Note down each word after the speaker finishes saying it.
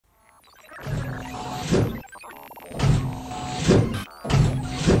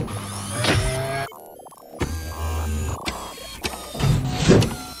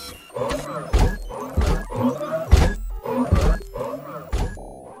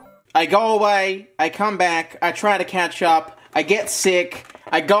I go away, I come back, I try to catch up, I get sick,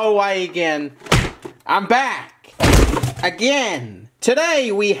 I go away again. I'm back! Again!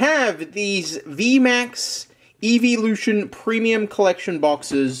 Today we have these VMAX Eeveelution Premium Collection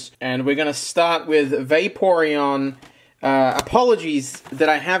boxes, and we're gonna start with Vaporeon. Apologies that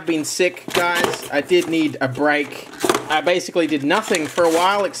I have been sick, guys. I did need a break. I basically did nothing for a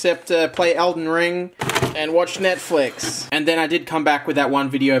while except play Elden Ring and watch Netflix. And then I did come back with that one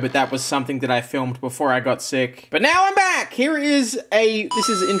video, but that was something that I filmed before I got sick. But now I'm back! Here is this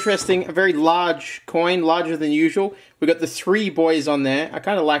is interesting, a very large coin, larger than usual. We got the 3 boys on there. I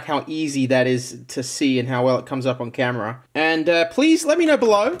kind of like how easy that is to see and how well it comes up on camera. And please let me know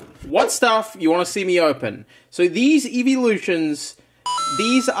below what stuff you want to see me open. So these Eeveelutions,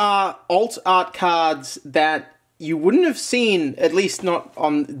 these are alt art cards that you wouldn't have seen, at least not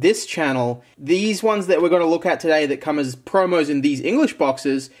on this channel. These ones that we're going to look at today that come as promos in these English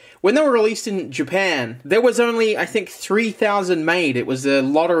boxes, when they were released in Japan, there was only, I think, 3,000 made. It was a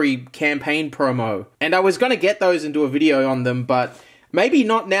lottery campaign promo. And I was going to get those and do a video on them, but maybe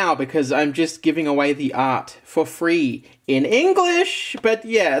not now because I'm just giving away the art for free in English. But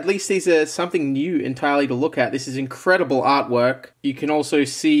yeah, at least these are something new entirely to look at. This is incredible artwork. You can also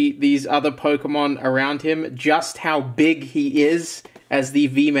see these other Pokemon around him, just how big he is as the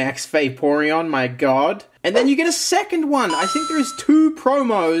VMAX Vaporeon, my god. And then you get a second one. I think there's 2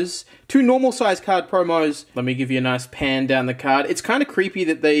 promos, 2 normal size card promos. Let me give you a nice pan down the card. It's kind of creepy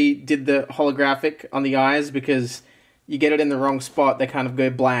that they did the holographic on the eyes because you get it in the wrong spot, they kind of go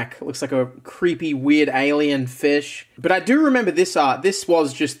black. It looks like a creepy, weird alien fish. But I do remember this art. This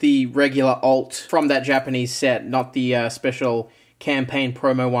was just the regular alt from that Japanese set, not the special campaign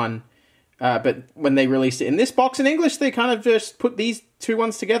promo one. But when they released it in this box in English, they kind of just put these 2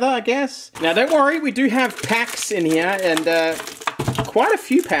 ones together, I guess. Now, don't worry, we do have packs in here, and quite a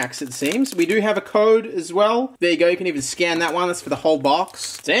few packs, it seems. We do have a code as well. There you go, you can even scan that one. That's for the whole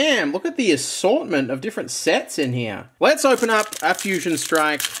box. Damn, look at the assortment of different sets in here. Let's open up our Fusion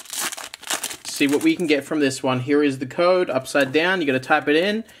Strike. See what we can get from this one. Here is the code, upside down. You gotta type it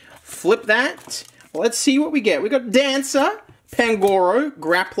in. Flip that. Let's see what we get. We got Dancer, Pangoro,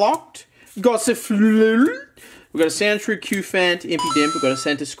 Graplocked, Gossiflul. We got a Sandshrew, Qfant, Impidimp. We got a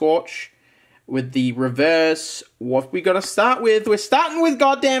Center Scorch. With the reverse, what we gotta start with? We're starting with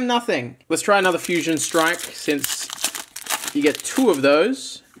goddamn nothing. Let's try another Fusion Strike, since you get 2 of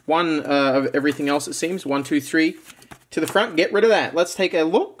those. 1 of everything else, it seems. 1, 2, 3. To the front, get rid of that. Let's take a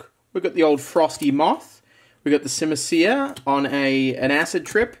look. We've got the old Frosty Moth. We got the Simisear on an acid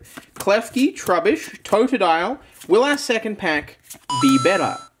trip. Klefki, Trubbish, Totodile. Will our second pack be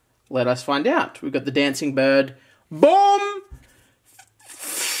better? Let us find out. We've got the Dancing Bird. Boom!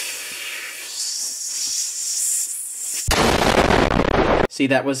 See,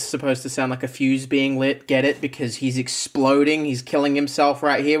 that was supposed to sound like a fuse being lit. Get it? Because he's exploding. He's killing himself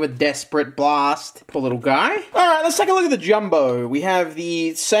right here with Desperate Blast. Poor little guy. Alright, let's take a look at the Jumbo. We have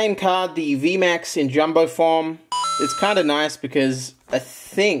the same card, the VMAX in Jumbo form. It's kind of nice because I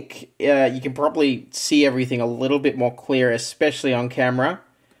think you can probably see everything a little bit more clear, especially on camera.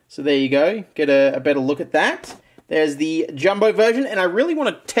 So there you go. Get a better look at that. There's the Jumbo version, and I really want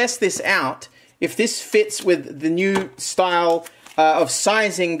to test this out. If this fits with the new style of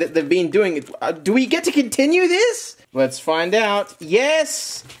sizing that they've been doing. Do we get to continue this? Let's find out.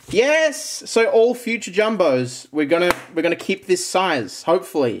 Yes! Yes! So all future Jumbos, we're gonna keep this size,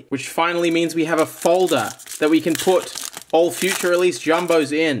 hopefully. Which finally means we have a folder that we can put all future release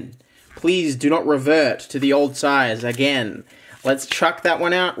Jumbos in. Please do not revert to the old size again. Let's chuck that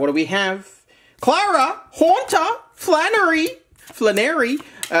one out. What do we have? Clara, Haunter, Flannery,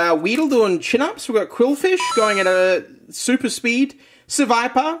 Weedle doing chin-ups. We've got Quillfish going at a super speed.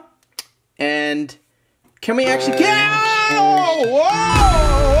 Seviper. And can we actually get... Oh! Whoa!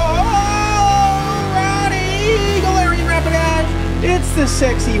 Rowdy! Galarian Rapidash! It's the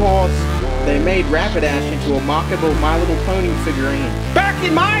sexy horse. They made Rapidash into a marketable My Little Pony figurine. Back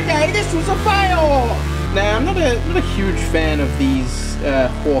in my day, this was a fail! Now, I'm not a huge fan of these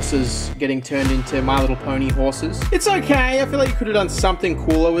horses getting turned into My Little Pony horses. It's okay, I feel like you could have done something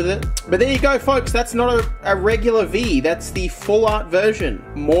cooler with it. But there you go, folks, that's not a regular V, that's the full art version.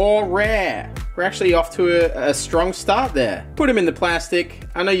 More rare. We're actually off to a strong start there. Put him in the plastic.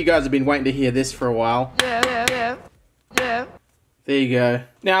 I know you guys have been waiting to hear this for a while. Yeah. There you go.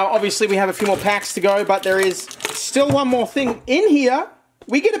 Now, obviously, we have a few more packs to go, but there is still one more thing in here.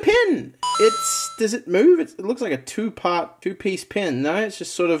 We get a pin. Does it move? It looks like a two-piece pin. No, it's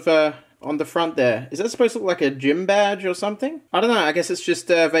just sort of on the front there? Is that supposed to look like a gym badge or something? I don't know, I guess it's just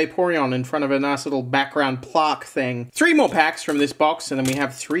Vaporeon in front of a nice little background plaque thing. 3 more packs from this box, and then we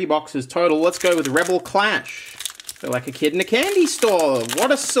have 3 boxes total. Let's go with Rebel Clash. Feel like a kid in a candy store.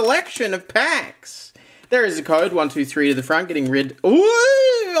 What a selection of packs. There is a code, 123 to the front, getting rid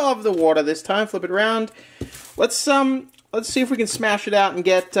of the water this time. Flip it around. Let's see if we can smash it out and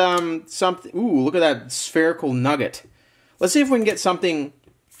get something. Ooh, look at that spherical nugget. Let's see if we can get something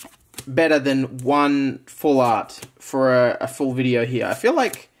better than 1 full art for a full video here. I feel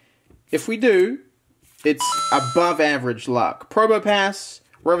like if we do, it's above average luck. Promo Pass,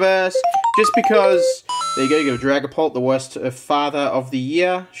 reverse, just because, there you go, you got Dragapult, the worst father of the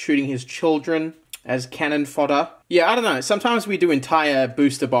year, shooting his children as cannon fodder. Yeah, I don't know, sometimes we do entire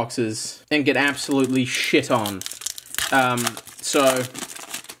booster boxes and get absolutely shit on. So,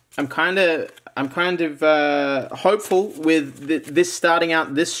 I'm kind of hopeful with this starting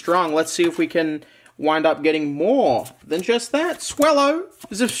out this strong. Let's see if we can wind up getting more than just that. Swellow,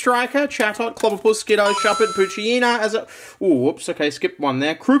 Zipstriker, Chatot, Clobbopus, Skiddo, Shuppet, Puccina as a... Ooh, whoops, okay, skipped one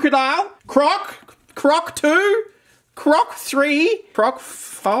there. Crocodile, Croc 2, Croc 3, Croc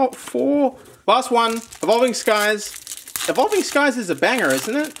 4, last one, Evolving Skies. Evolving Skies is a banger,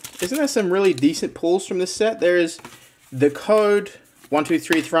 isn't it? Isn't there some really decent pulls from this set? There is the code,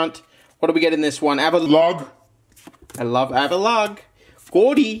 123 front. What do we get in this one? Avalog. I love Avalog.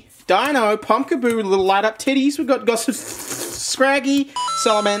 Gordy, Dino, Pumpkaboo, little light up titties. We've got Gossip, Scraggy,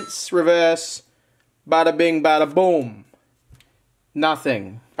 Salamence, reverse, bada bing, bada boom.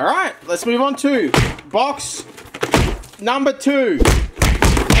 Nothing. Alright, let's move on to box number 2.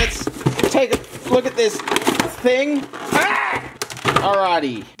 Let's take a look at this thing. Ah!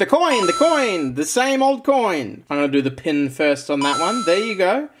 Alrighty. The coin, the same old coin. I'm gonna do the pin first on that one. There you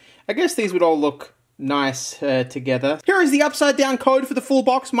go. I guess these would all look nice together. Here is the upside down code for the full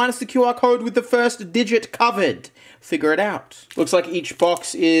box, minus the QR code with the first digit covered. Figure it out. Looks like each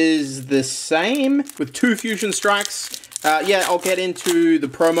box is the same, with 2 Fusion Strikes. Yeah, I'll get into the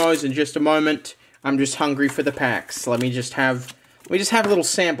promos in just a moment. I'm just hungry for the packs. Let me just have a little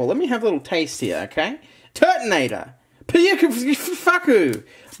sample. Let me have a little taste here, okay? Turtonator, Pikachu,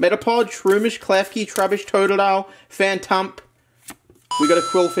 Metapod, Shroomish, Klefki, Trubbish, Totodile, Phantump. We got a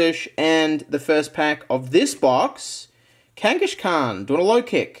Quillfish, and the first pack of this box, Kangaskhan, doing a low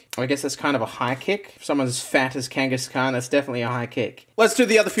kick. I guess that's kind of a high kick. If someone's as fat as Kangaskhan, that's definitely a high kick. Let's do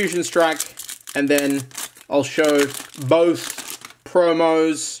the other Fusion Strike, and then I'll show both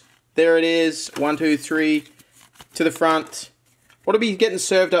promos. There it is, 1, 2, 3, to the front. What are we getting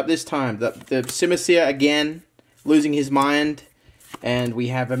served up this time? The Simisear again, losing his mind. And we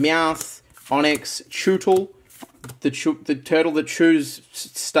have a Meowth, Onyx, Chewtle, the turtle that chews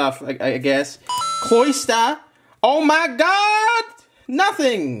stuff, I guess. Cloyster. Oh my god!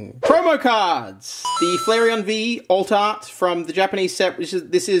 Nothing! Promo cards. The Vaporeon V alt art from the Japanese set,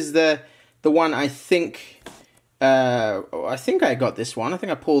 this is the one I think I got this one. I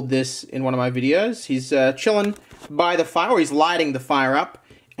think I pulled this in one of my videos. He's chilling by the fire, or he's lighting the fire up.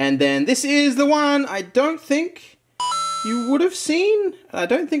 And then this is the one I don't think you would have seen. I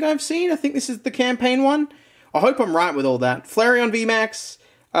don't think I've seen. I think this is the campaign one. I hope I'm right with all that. Vaporeon VMAX.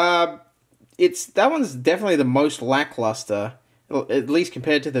 That one's definitely the most lackluster, at least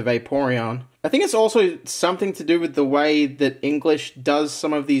compared to the Vaporeon. I think it's also something to do with the way that English does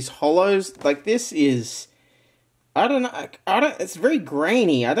some of these holos. Like, this is... I don't know, it's very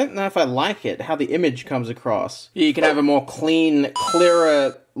grainy. I don't know if I like it, how the image comes across. You can have a more clean,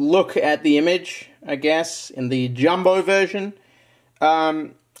 clearer look at the image, I guess, in the jumbo version.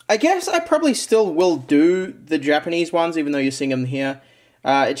 I guess I probably still will do the Japanese ones, even though you're seeing them here.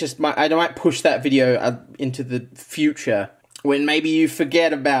 I might push that video into the future, when maybe you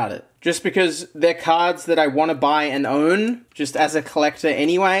forget about it. Just because they're cards that I want to buy and own, just as a collector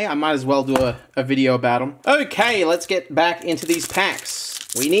anyway, I might as well do a video about them. Okay, let's get back into these packs.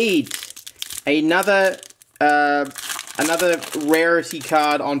 We need another rarity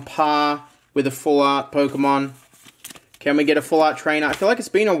card on par with a full art Pokemon. Can we get a full art trainer? I feel like it's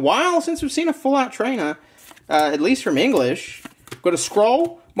been a while since we've seen a full art trainer, at least from English. Got a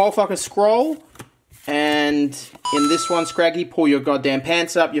Scroll, motherfucker Scroll. And in this one, Scraggy, pull your goddamn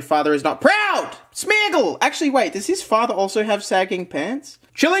pants up. Your father is not proud! Smeargle! Actually, wait, does his father also have sagging pants?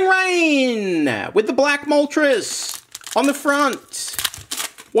 Chilling Rain! With the Black Moltres on the front.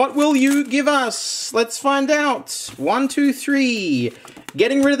 What will you give us? Let's find out. 1, 2, 3.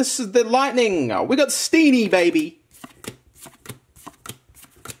 Getting rid of the lightning. We got Steenie, baby.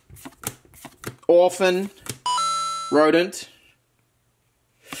 Orphan. Rodent.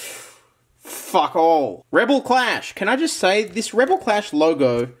 Fuck all. Rebel Clash. Can I just say, this Rebel Clash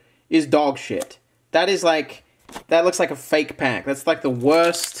logo is dog shit. That is like, that looks like a fake pack. That's like the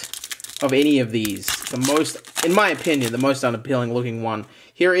worst of any of these. The most, in my opinion, the most unappealing looking one.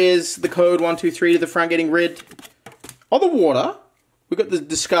 Here is the code 123 to the front, getting rid of the water. We got the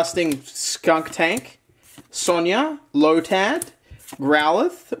disgusting skunk tank, Sonia, Lotad,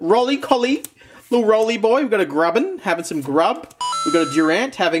 Growlithe, Rolly Collie, little Rolly boy. We've got a Grubbin having some grub. We've got a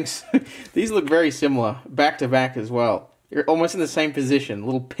Durant having... These look very similar, back to back as well. You're almost in the same position.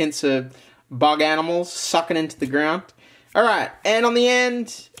 Little pincer bug animals sucking into the ground. Alright, and on the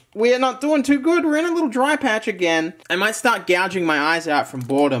end, we are not doing too good. We're in a little dry patch again. I might start gouging my eyes out from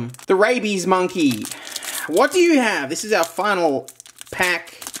boredom. The rabies monkey. What do you have? This is our final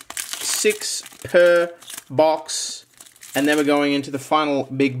pack. 6 per box. And then we're going into the final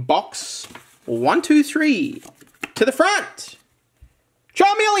big box. 1, 2, 3. To the front.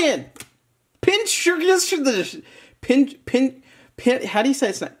 Charmeleon! How do you say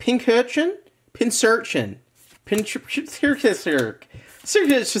it's not? Pincurchin? Pincurchin.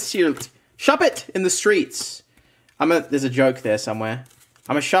 Shop it in the streets. There's a joke there somewhere.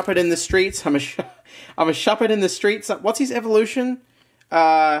 I'm a shop it in the streets. I'm a shop it in the streets. What's his evolution?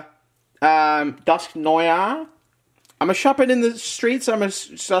 Dusk Noir. I'm a shop it in the streets. I'm a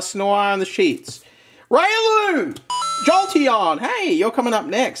Dusk Noir on the sheets. Rayaloon! Jolteon! Hey, you're coming up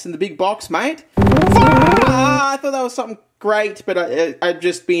next in the big box, mate. I thought that was something great, but I've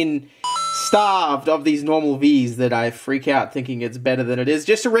just been starved of these normal Vs that I freak out thinking it's better than it is.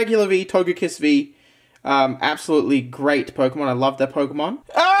 Just a regular V, Togekiss V. Absolutely great Pokemon. I love that Pokemon.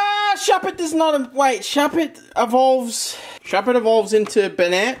 Shuppet does not... Wait, Shuppet evolves... Shuppet evolves into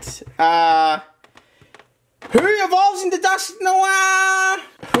Banette. Who evolves into Dusk Noir?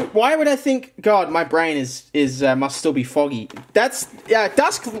 Why would I think... God, my brain must still be foggy. That's... Yeah,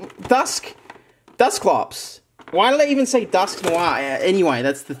 Dusclops. Why did I even say Dusk Noir? Anyway,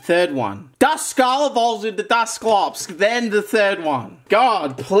 that's the third one. Duskull evolves into Dusclops, then the third one.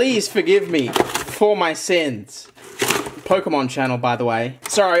 God, please forgive me for my sins. Pokemon channel, by the way.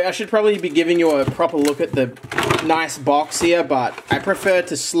 Sorry, I should probably be giving you a proper look at the nice box here, but I prefer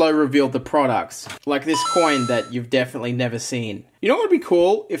to slow reveal the products. Like this coin that you've definitely never seen. You know what would be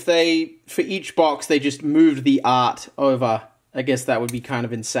cool? If they, for each box, they just moved the art over. I guess that would be kind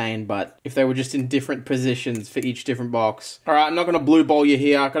of insane, but if they were just in different positions for each different box. Alright, I'm not going to blue ball you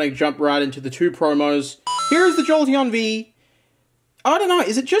here. I'm going to jump right into the 2 promos. Here is the Jolteon V. I don't know,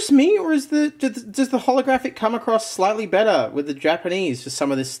 is it just me, or does the holographic come across slightly better with the Japanese for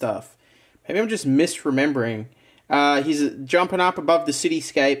some of this stuff? Maybe I'm just misremembering. He's jumping up above the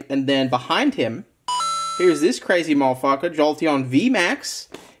cityscape, and then behind him, here's this crazy motherfucker, Jolteon VMAX.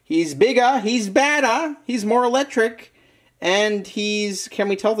 He's bigger, he's badder, he's more electric, and he's... Can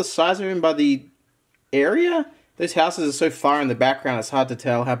we tell the size of him by the area? Those houses are so far in the background, it's hard to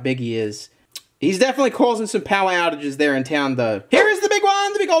tell how big he is. He's definitely causing some power outages there in town, though. Here is the big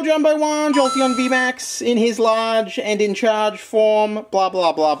one, the big old jumbo one, Jolteon VMAX in his large and in charge form, blah,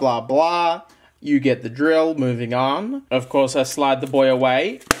 blah, blah, blah, blah. You get the drill, moving on. Of course, I slide the boy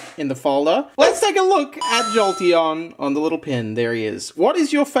away in the folder. Let's take a look at Jolteon on the little pin. There he is. What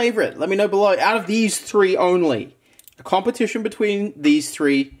is your favorite? Let me know below. Out of these 3 only. A competition between these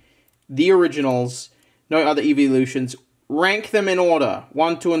 3, the originals, no other Eeveelutions. Rank them in order,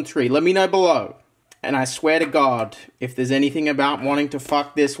 1, 2, and 3. Let me know below. And I swear to God, if there's anything about wanting to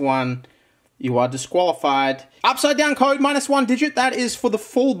fuck this one, you are disqualified. Upside down code, -1 digit. That is for the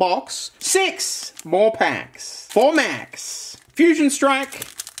full box. 6 more packs. 4 max. Fusion Strike.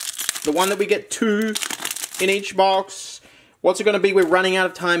 The one that we get 2 in each box. What's it going to be? We're running out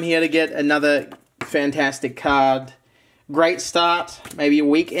of time here to get another fantastic card. Great start, maybe a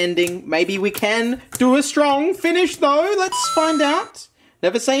weak ending. Maybe we can do a strong finish, though. Let's find out.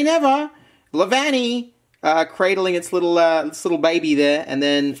 Never say never. Lavani cradling its little baby there, and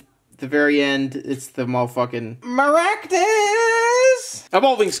then at the very end, it's the motherfucking Maractus!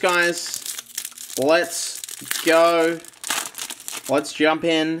 Evolving Skies. Let's go. Let's jump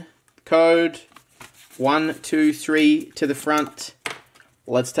in. Code 1, 2, 3 to the front.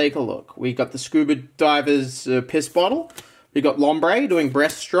 Let's take a look. We got the Scuba Diver's piss bottle. We got Lombre doing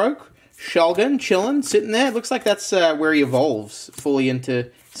breaststroke. Shulgan chilling, sitting there. Looks like that's where he evolves fully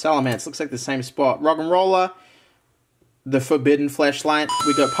into Salamence. Looks like the same spot. Roggenrola, the Forbidden Fleshlight.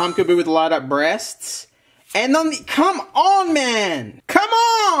 We got Pumpkaboo with light up breasts. And then, come on, man! Come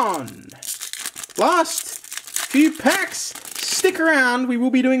on! Last few packs. Stick around. We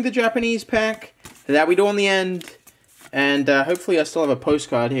will be doing the Japanese pack that we do on the end. And hopefully I still have a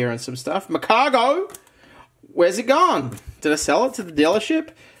postcard here and some stuff. Macago! Where's it gone? Did I sell it to the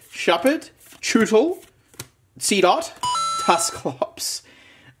dealership? Shuppet, Chootle, Seedot, Tusclops.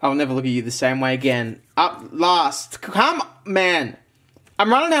 I'll never look at you the same way again. Up last. Come, man.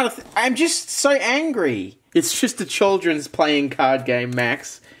 I'm running out of... I'm just so angry. It's just a children's playing card game,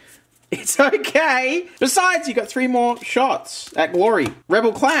 Max. It's okay. Besides, you got 3 more shots at glory.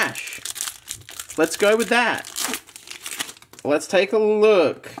 Rebel Clash. Let's go with that. Let's take a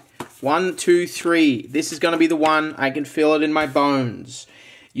look. 1, 2, 3. This is going to be the one. I can feel it in my bones.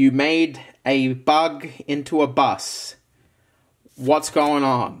 You made a bug into a bus. What's going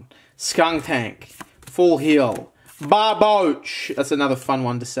on? Skunk Tank. Full Heal. Barboach. That's another fun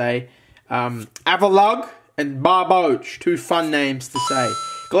one to say. Avalug and Barboach. 2 fun names to say.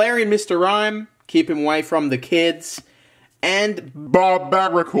 Galarian Mr. Rhyme. Keep him away from the kids. And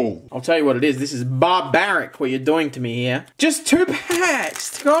Barbarical. I'll tell you what it is. This is barbaric, what you're doing to me here. Just 2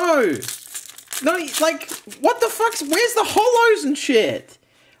 packs to go. No, like, what the fuck's... Where's the holos and shit?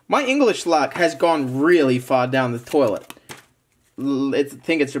 My English luck has gone really far down the toilet. I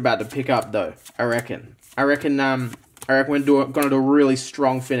think it's about to pick up, though. I reckon we're gonna do a really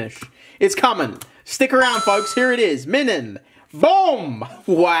strong finish. It's coming. Stick around, folks. Here it is. Minin. Boom!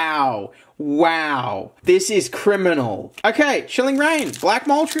 Wow. Wow. This is criminal. Okay, Chilling Reign. Black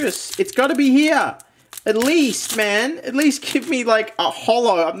Moltres. It's got to be here. At least, man. At least give me, like, a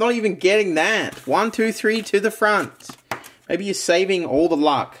holo. I'm not even getting that. 1, 2, 3 to the front. Maybe you're saving all the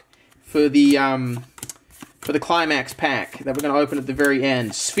luck for the climax pack that we're going to open at the very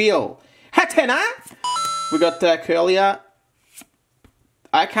end. Spheal. Hatena. We got Curlia.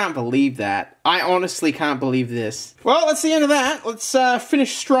 I can't believe that. I honestly can't believe this. Well, that's the end of that. Let's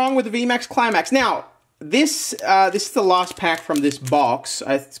finish strong with the VMAX Climax. Now, this is the last pack from this box.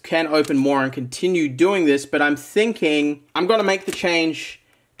 I can open more and continue doing this, but I'm thinking I'm going to make the change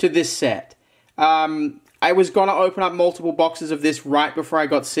to this set. I was going to open up multiple boxes of this right before I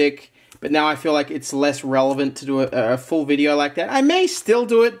got sick, but now I feel like it's less relevant to do a full video like that. I may still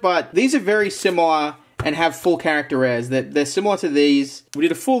do it, but these are very similar and have full character rares. They're similar to these. We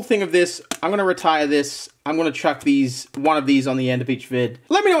did a full thing of this. I'm going to retire this. I'm going to chuck one of these on the end of each vid.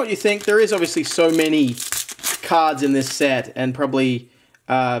 Let me know what you think. There is obviously so many cards in this set, and probably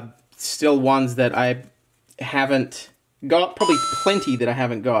still ones that I haven't got. Probably plenty that I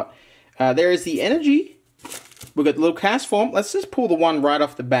haven't got. There is the energy. We've got the little cast form. Let's just pull the one right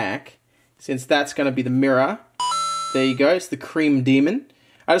off the back, since that's going to be the mirror. There you go. It's the Cream Demon.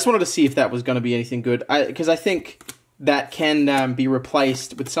 I just wanted to see if that was going to be anything good, because I think that can be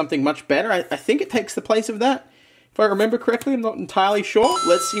replaced with something much better. I think it takes the place of that, if I remember correctly. I'm not entirely sure.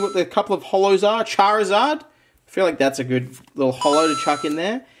 Let's see what the couple of holos are. Charizard. I feel like that's a good little holo to chuck in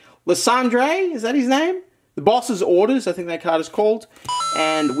there. Lysandre, is that his name? The Boss's Orders, I think that card is called.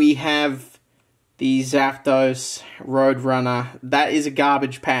 And we have the Zapdos Roadrunner. That is a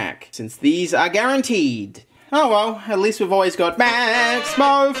garbage pack, since these are guaranteed. Oh well, at least we've always got Max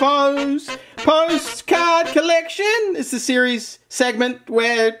Mofo's Postcard Collection. It's the series segment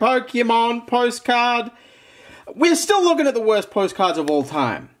where Pokemon postcard. We're still looking at the worst postcards of all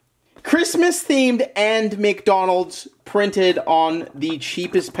time. Christmas themed and McDonald's printed on the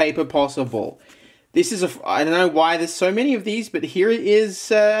cheapest paper possible. This is I don't know why there's so many of these, but here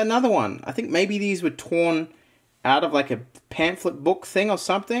is another one. I think maybe these were torn out of like a pamphlet book thing or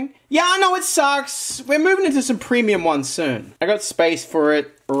something. Yeah, I know it sucks. We're moving into some premium ones soon. I got space for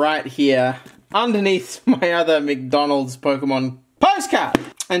it right here underneath my other McDonald's Pokemon postcard.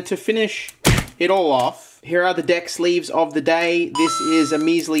 And to finish it all off, here are the deck sleeves of the day. This is a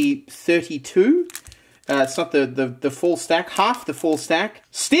measly 32. It's not the full stack, half the full stack.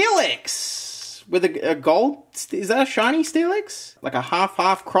 Steelix! With a gold, is that a shiny Steelix? Like a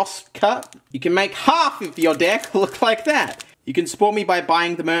half-half cross cut? You can make half of your deck look like that. You can support me by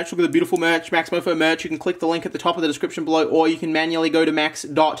buying the merch. Look at the beautiful merch, Max Mofo merch. You can click the link at the top of the description below, or you can manually go to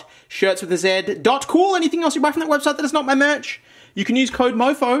max.shirtswithaz.cool. Anything else you buy from that website that is not my merch, you can use code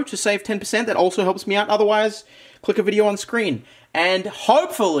MOFO to save 10%. That also helps me out. Otherwise, click a video on screen. And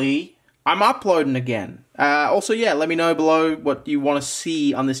hopefully, I'm uploading again. Also, yeah, let me know below what you want to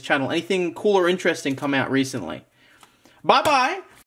see on this channel. Anything cool or interesting come out recently. Bye-bye.